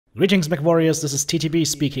Greetings, Mechwarriors, this is TTB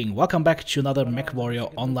speaking. Welcome back to another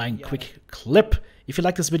Mechwarrior Online quick clip. If you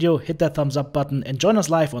like this video, hit that thumbs up button and join us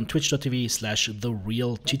live on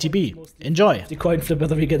twitch.tv/TheRealTTB. Enjoy! The coin flip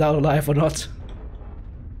whether we get out alive or not.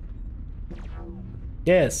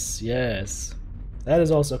 Yes, yes. That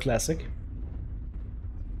is also classic.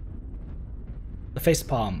 The face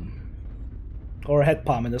palm. Or a head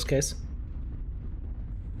palm in this case.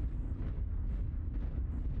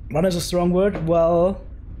 Run is a strong word. Well,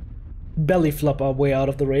 belly flop our way out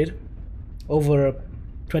of the raid. Over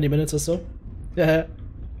 20 minutes or so. Yeah.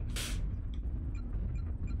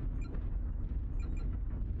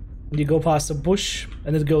 You go past a bush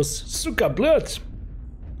and it goes Suka blood.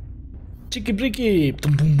 Chicky bricky.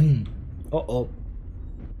 Boom boom boom. Uh-oh.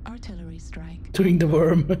 Artillery strike. Doing the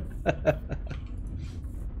worm.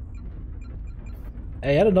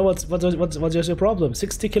 Hey, I don't know what's your problem.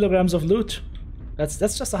 60 kilograms of loot. That's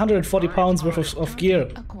just 140 pounds worth of gear.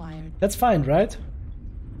 Acquired. That's fine, right?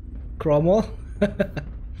 Cromwell.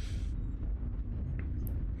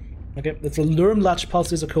 Okay, that's a Lurmlach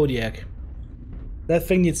Pulses or Kodiak. That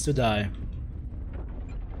thing needs to die.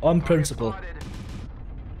 On principle.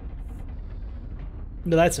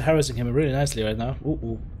 The lights are harassing him really nicely right now. Ooh,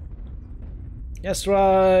 ooh. Yeah,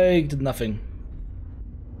 strike! Did nothing.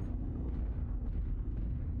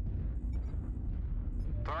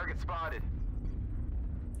 Target spotted.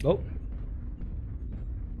 Oh.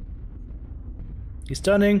 He's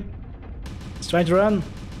turning. He's trying to run.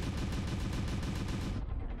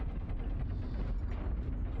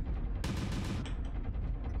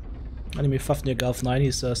 Enemy Fafnir Golf 9,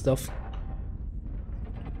 his stuff.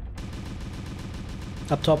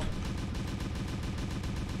 Up top.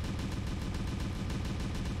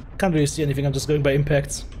 Can't really see anything, I'm just going by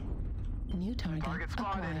impacts. New target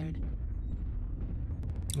acquired.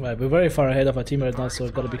 Right, we're very far ahead of our team right now, so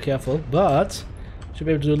we've got to be careful. But should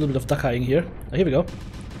be able to do a little bit of dakkaing here. Oh, here we go.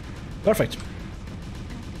 Perfect.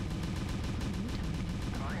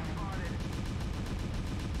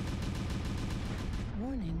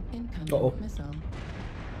 Warning, incoming Uh-oh. missile.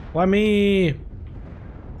 Why me?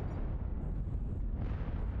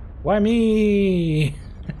 Why me?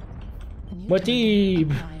 New What target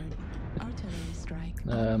team? acquired. Artillery strike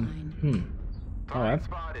online. Alright.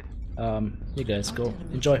 Spotted. You guys go.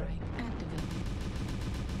 Artillery Enjoy. strike activated.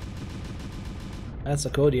 That's a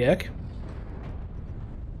Kodiak. Left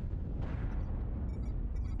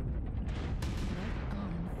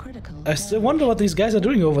arm critical. I still wonder what these guys are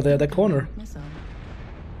doing over there, that corner. Missile.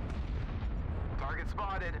 Target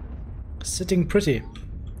spotted. Sitting pretty.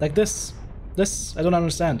 Like this. This, I don't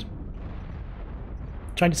understand.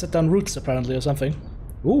 Trying to set down roots apparently or something.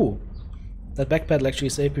 Ooh. That backpedal actually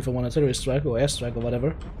saved me from one artillery strike or airstrike or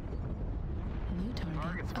whatever. New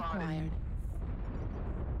target spotted. acquired.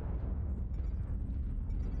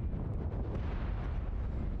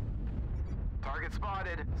 Target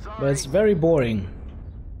spotted. Sorry. But it's very boring.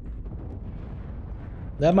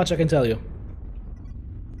 That much I can tell you.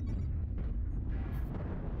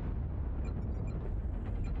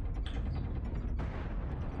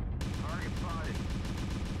 Target spotted.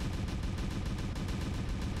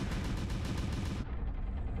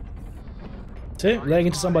 See? Laying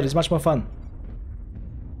into somebody is much more fun.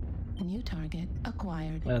 New target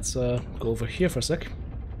acquired. Let's go over here for a sec.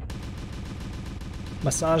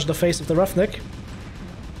 Massage the face of the roughneck.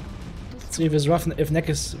 See if his neck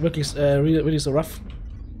is really so rough.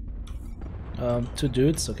 Two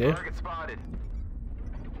dudes, okay. Target spotted.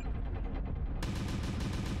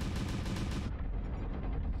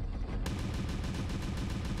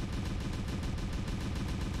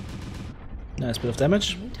 Nice bit of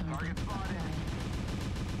damage. New target acquired.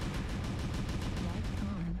 Right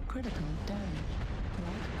arm critical damage.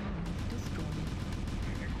 Right arm destroyed.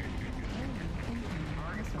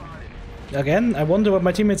 Incoming missile. Again, I wonder what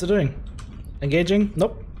my teammates are doing. Engaging?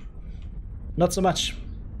 Nope. Not so much.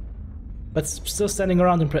 But still standing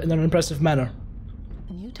around in an impressive manner.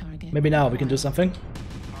 New target. Maybe now we can do something.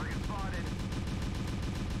 Target spotted.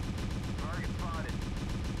 Target spotted.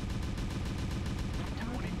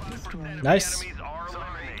 Destroyed. Nice. Enemies are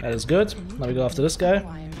eliminated. That is good. Now we go after this guy.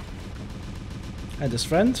 Acquired. And his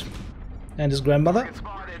friend. And his grandmother. Target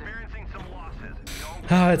spotted. Experiencing some losses.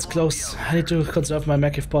 Ah, it's close. I need to conserve my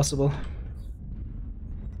mech if possible.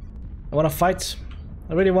 I wanna fight.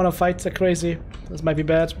 I really wanna fight like crazy. This might be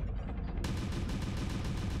bad.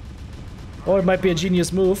 Or it might be a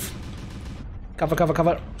genius move. Cover, cover,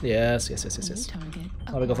 cover. Yes, yes, yes, yes, New yes. target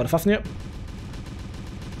Now we go for the Fafnir.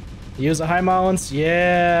 Use a high mounts.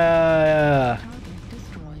 Yeah. target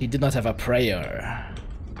destroyed. He did not have a prayer.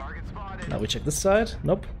 Target spotted. Now we check this side.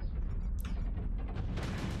 Nope.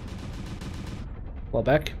 Fall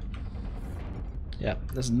back. Yeah,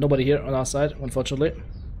 there's nobody here on our side, unfortunately.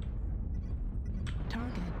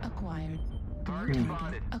 Target acquired. Target New spotted.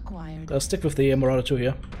 target acquired. I'll stick with the Marauder 2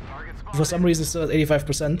 here. Target spotted. For some reason, still at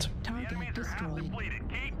 85%. Target Enemies are half destroyed. depleted.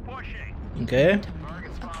 Keep pushing. Okay.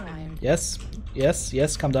 Target acquired. Yes. Yes.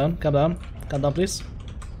 Yes. Calm down. Calm down. Calm down, please.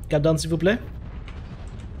 Calm down, s'il vous plaît.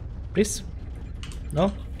 Please.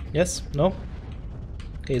 No. Yes. No.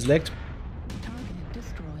 Okay, he's legged. Target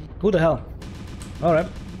destroyed. Who the hell? Alright.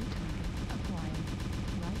 New target acquired.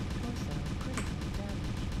 Right torso. Critical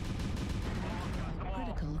damage.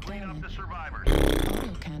 Critical Clean up the damage. survivors.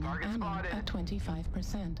 Autocannon Target ammo spotted. at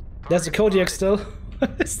 25%. There's the Kodiak still.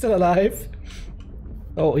 Still alive.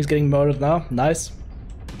 Oh, he's getting murdered now. Nice.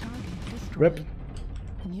 Target destroyed. Rip.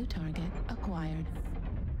 New target acquired.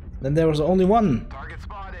 Then there was only one. Target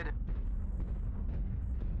spotted.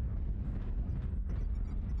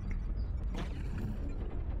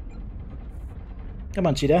 Come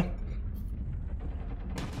on, cheetah.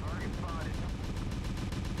 Target spotted.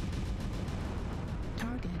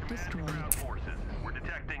 Target destroyed. Ground forces. We're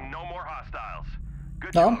detecting no more hostiles.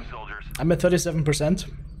 Good No. job, soldiers. I'm at 37%.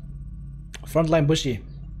 Frontline bushy.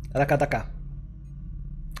 Rakka dakka.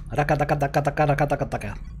 Rakka dakka dakka dakka rakka dakka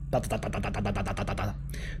dakka.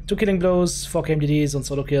 2 killing blows, 4 KMDDs on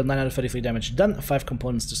solo kill, 933 damage done, 5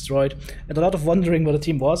 components destroyed, and a lot of wondering where the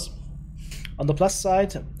team was. On the plus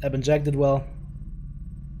side, Ebon Jack did well.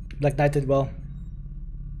 Black Knight did well.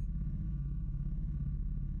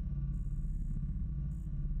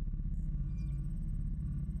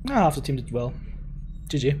 Half the team did well.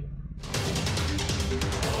 GG.